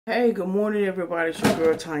Hey, good morning, everybody. It's your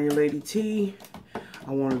girl, Tanya Lady T.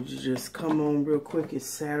 I wanted to just come on real quick. It's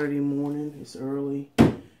Saturday morning. It's early.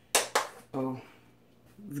 Oh,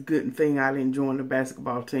 it's a good thing I didn't join the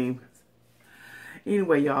basketball team.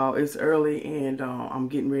 Anyway, y'all, it's early, and I'm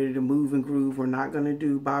getting ready to move and groove. We're not going to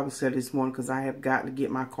do Bible study this morning because I have got to get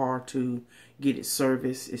my car to get it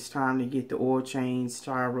serviced. It's time to get the oil change,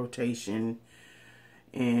 tire rotation,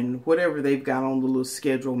 and whatever they've got on the little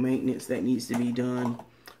schedule maintenance that needs to be done.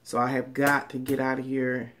 So I have got to get out of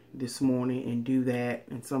here this morning and do that.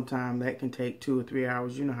 And sometime that can take 2 or 3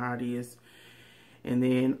 hours. You know how it is. And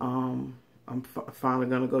then I'm finally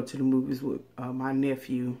going to go to the movies with my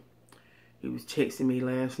nephew. He was texting me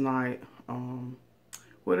last night.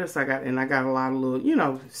 What else I got? And I got a lot of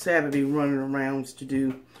little, Saturday running arounds to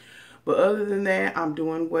do. But other than that, I'm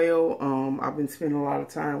doing well. I've been spending a lot of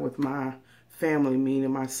time with my family,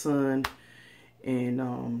 meaning my son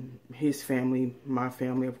and his family, my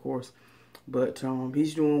family, of course. But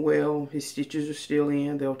he's doing well. His stitches are still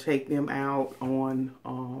in. They'll take them out on,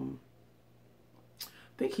 I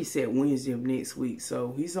think he said Wednesday of next week.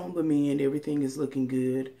 So he's on the mend. Everything is looking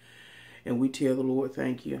good. And we tell the Lord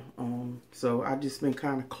thank you. So I've just been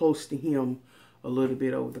kind of close to him a little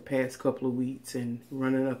bit over the past couple of weeks and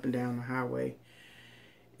running up and down the highway.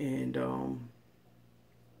 And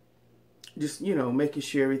just, making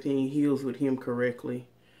sure everything heals with him correctly.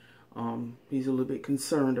 He's a little bit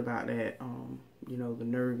concerned about that, the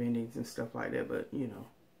nerve endings and stuff like that. But,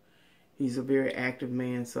 he's a very active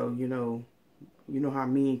man. So, you know how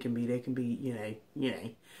men can be. They can be,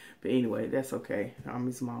 But anyway, that's okay. I'm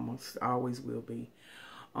his mama. I always will be.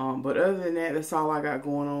 But other than that, that's all I got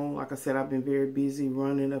going on. Like I said, I've been very busy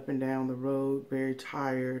running up and down the road, very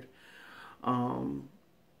tired,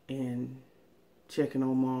 and checking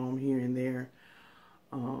on mom here and there.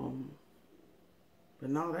 But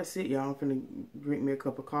no, that's it, y'all. I'm finna drink me a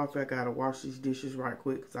cup of coffee. I gotta wash these dishes right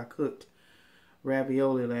quick because I cooked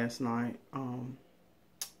ravioli last night.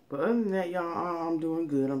 But other than that, y'all, I'm doing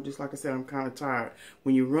good. I'm just, like I said, I'm kind of tired.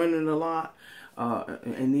 When you're running a lot,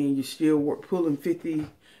 and then you're still pulling 50,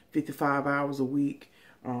 55 hours a week,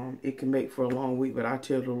 it can make for a long week. But I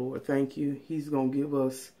tell the Lord, thank you. He's going to give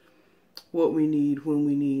us what we need, when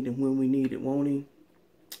we need, and when we need it, won't he?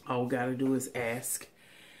 All we got to do is ask.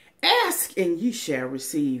 Ask, and ye shall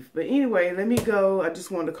receive. But anyway, let me go. I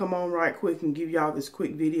just wanted to come on right quick and give y'all this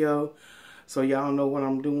quick video so y'all know what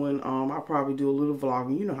I'm doing. I'll probably do a little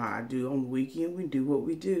vlogging. You know how I do. On the weekend, we do what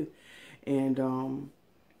we do. And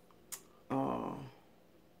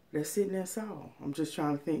that's it and that's all. I'm just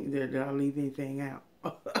trying to think that did I leave anything out.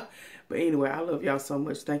 But anyway, I love y'all so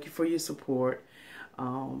much. Thank you for your support.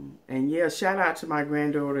 And yeah, shout out to my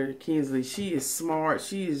granddaughter, Kinsley. She is smart.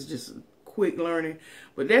 She is just quick learning.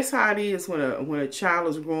 But that's how it is when a child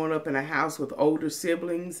is growing up in a house with older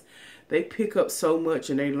siblings. They pick up so much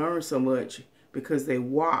and they learn so much because they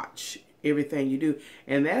watch everything you do.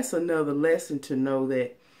 And that's another lesson to know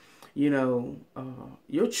that,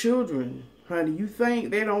 your children, honey, you think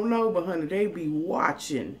they don't know, but honey, they be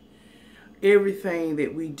watching everything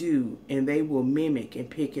that we do, and they will mimic and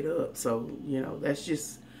pick it up. So, that's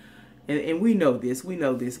just, and we know this,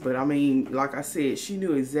 but I mean, like I said, she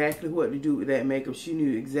knew exactly what to do with that makeup. She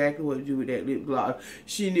knew exactly what to do with that lip gloss.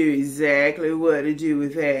 She knew exactly what to do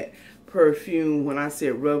with that perfume when I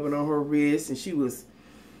said rubbing on her wrist, and she was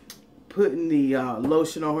putting the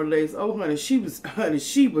lotion on her legs. Oh, honey, she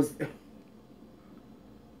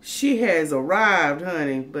has arrived,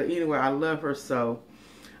 honey. But anyway, I love her so.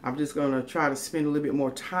 I'm just going to try to spend a little bit more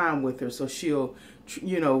time with her so she'll,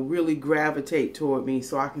 really gravitate toward me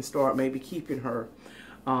so I can start maybe keeping her.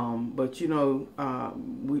 But,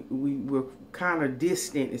 we're kind of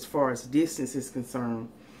distant as far as distance is concerned.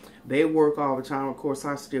 They work all the time. Of course,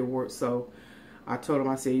 I still work. So I told them,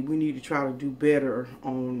 I said, we need to try to do better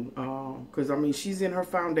on, because, I mean, she's in her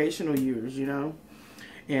foundational years,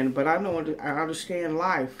 But I understand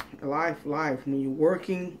life. When you're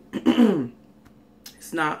working,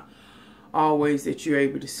 it's not always that you're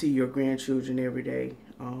able to see your grandchildren every day,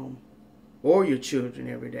 or your children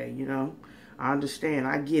every day, I understand.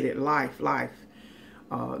 I get it. Life.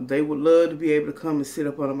 They would love to be able to come and sit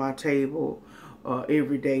up under my table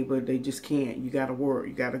every day, but they just can't. You got to work.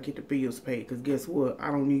 You got to get the bills paid, because guess what? I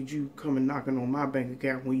don't need you coming knocking on my bank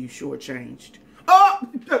account when you shortchanged. Oh!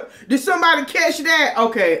 Did somebody catch that?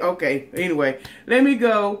 Okay. Anyway, let me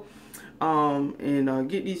go. And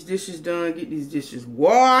get these dishes done, get these dishes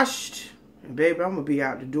washed. And baby, I'm going to be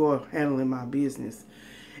out the door handling my business.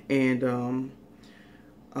 And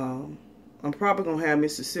I'm probably going to have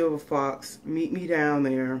Mr. Silver Fox meet me down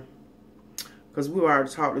there, because we already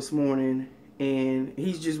talked this morning. and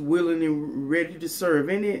he's just willing and ready to serve.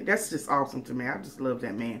 And that's just awesome to me. I just love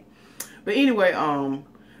that man. But anyway,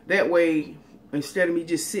 that way, instead of me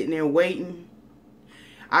just sitting there waiting,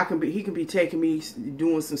 he can be taking me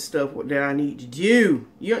doing some stuff that I need to do.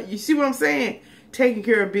 You see what I'm saying? Taking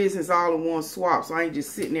care of business all in one swap, so I ain't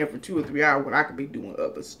just sitting there for 2 or 3 hours when I could be doing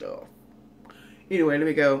other stuff. Anyway, let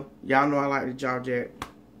me go. Y'all know I like to jaw jack.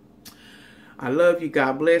 I love you.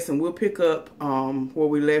 God bless. And we'll pick up where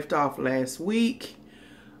we left off last week.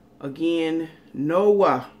 Again,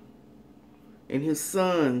 Noah and his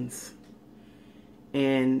sons.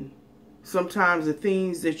 And sometimes the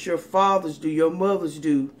things that your fathers do, your mothers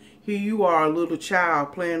do. Here you are, a little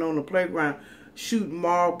child playing on the playground, shooting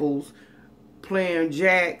marbles, playing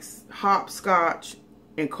jacks, hopscotch,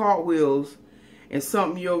 and cartwheels. And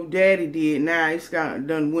something your daddy did, now it's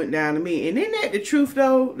done went down to me. And isn't that the truth,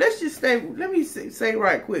 though? Let's just say, let me say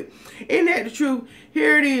right quick. Isn't that the truth?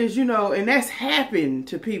 Here it is, you know, and that's happened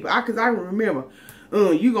to people. Because I remember,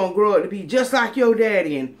 you going to grow up to be just like your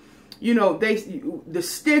daddy. And, you know, the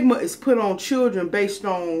stigma is put on children based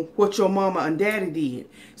on what your mama and daddy did.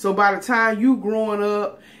 So by the time you growing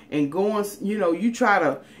up and going, you know, you try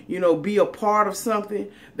to, you know, be a part of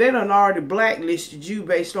something, they done already blacklisted you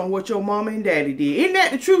based on what your mama and daddy did. Isn't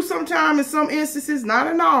that the truth sometimes in some instances? Not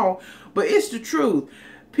in all, but it's the truth.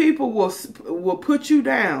 People will put you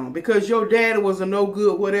down because your daddy was a no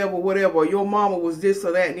good whatever, or your mama was this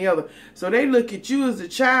or that and the other. So they look at you as a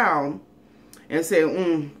child and say,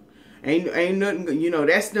 ain't nothing, you know,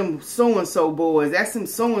 that's them so-and-so boys, that's them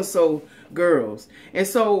so-and-so girls. And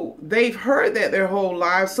so they've heard that their whole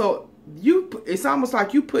lives. So it's almost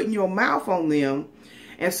like you putting your mouth on them.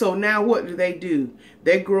 And so now what do?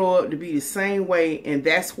 They grow up to be the same way. And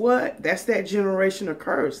that's that generational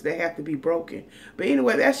curse. They have to be broken. But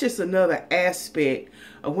anyway, that's just another aspect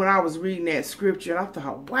of when I was reading that scripture. And I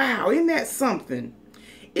thought, wow, isn't that something?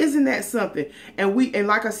 Isn't that something? And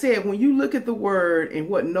like I said, when you look at the word and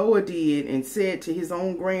what Noah did and said to his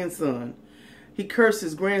own grandson, he cursed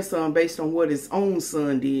his grandson based on what his own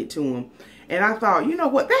son did to him. And I thought, you know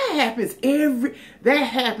what? That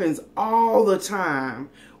happens all the time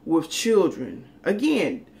with children.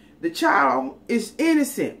 Again, the child is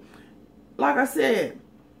innocent. Like I said,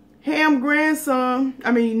 Noah's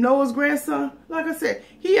grandson, like I said,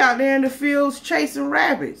 he out there in the fields chasing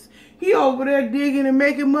rabbits. He over there digging and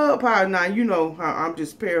making mud pies. Now, you know, I'm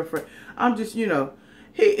just paraphrasing. I'm just, you know,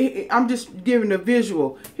 I'm just giving a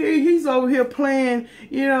visual. He's over here playing,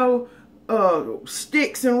 you know,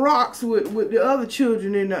 sticks and rocks with the other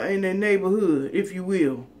children in the neighborhood, if you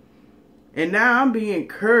will. And now I'm being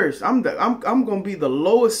cursed. I'm gonna be the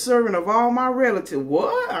lowest servant of all my relatives.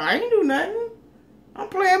 What? I ain't do nothing. I'm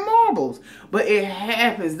playing marbles. But it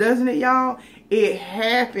happens, doesn't it, y'all? It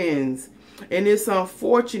happens. And it's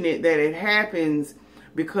unfortunate that it happens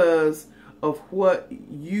because of what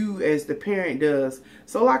you as the parent does.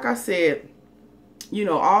 So like I said, you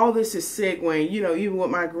know, all this is segueing, you know, even with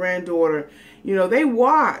my granddaughter, you know, they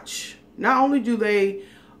watch. Not only do they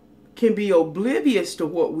can be oblivious to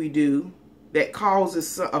what we do that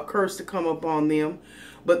causes a curse to come upon them,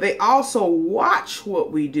 but they also watch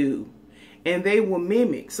what we do and they will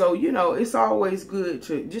mimic. So, you know, it's always good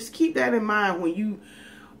to just keep that in mind when you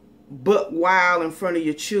buck wild in front of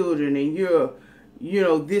your children and you're, you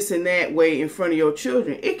know, this and that way in front of your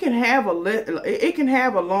children. It can have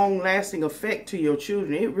a long-lasting effect to your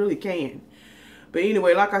children. It really can. But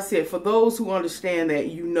anyway, like I said, for those who understand that,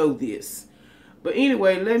 you know this. But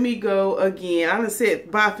anyway, let me go again. I done said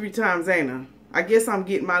bye 3 times, ain't I? I guess I'm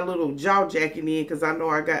getting my little jaw jacking in because I know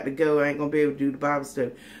I got to go. I ain't going to be able to do the Bible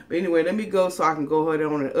study. But anyway, let me go so I can go ahead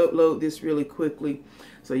on and upload this really quickly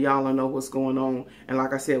so y'all will know what's going on. And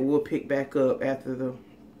like I said, we'll pick back up after the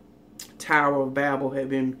Tower of Babel had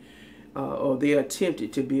been, or they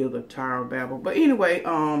attempted to build the Tower of Babel. But anyway,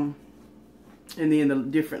 and then the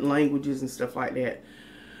different languages and stuff like that.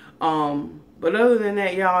 But other than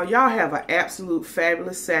that, y'all have an absolute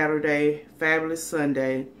fabulous Saturday, fabulous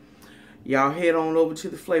Sunday. Y'all head on over to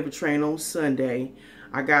the Flavor Train on Sunday.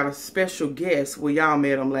 I got a special guest. Well, y'all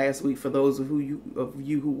met him last week for those of you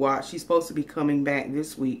who watched. He's supposed to be coming back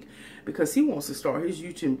this week because he wants to start his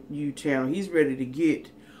YouTube channel. He's ready to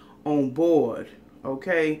get on board,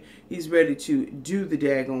 okay? He's ready to do the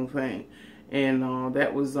daggone thing. And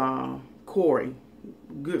that was Corey,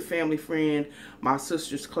 good family friend, my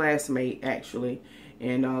sister's classmate, actually.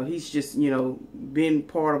 And he's just, you know, been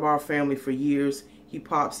part of our family for years. He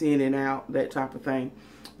pops in and out, that type of thing.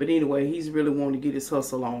 But anyway, he's really wanting to get his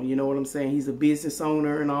hustle on. You know what I'm saying? He's a business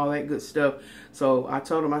owner and all that good stuff. So I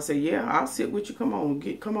told him, I said, yeah, I'll sit with you. Come on and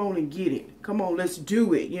get it. Come on, let's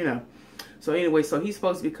do it, you know. So anyway, so he's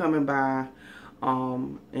supposed to be coming by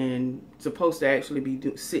and supposed to actually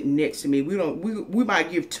be sitting next to me. We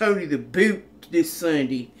might give Tony the boot this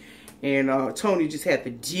Sunday, and Tony just had to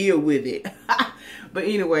deal with it. But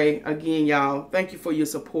anyway, again, y'all, thank you for your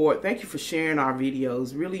support. Thank you for sharing our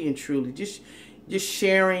videos, really and truly. Just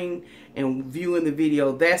sharing and viewing the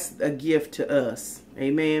video, that's a gift to us.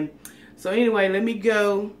 Amen. So anyway, let me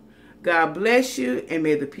go. God bless you, and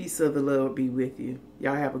may the peace of the Lord be with you.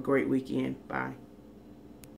 Y'all have a great weekend. Bye.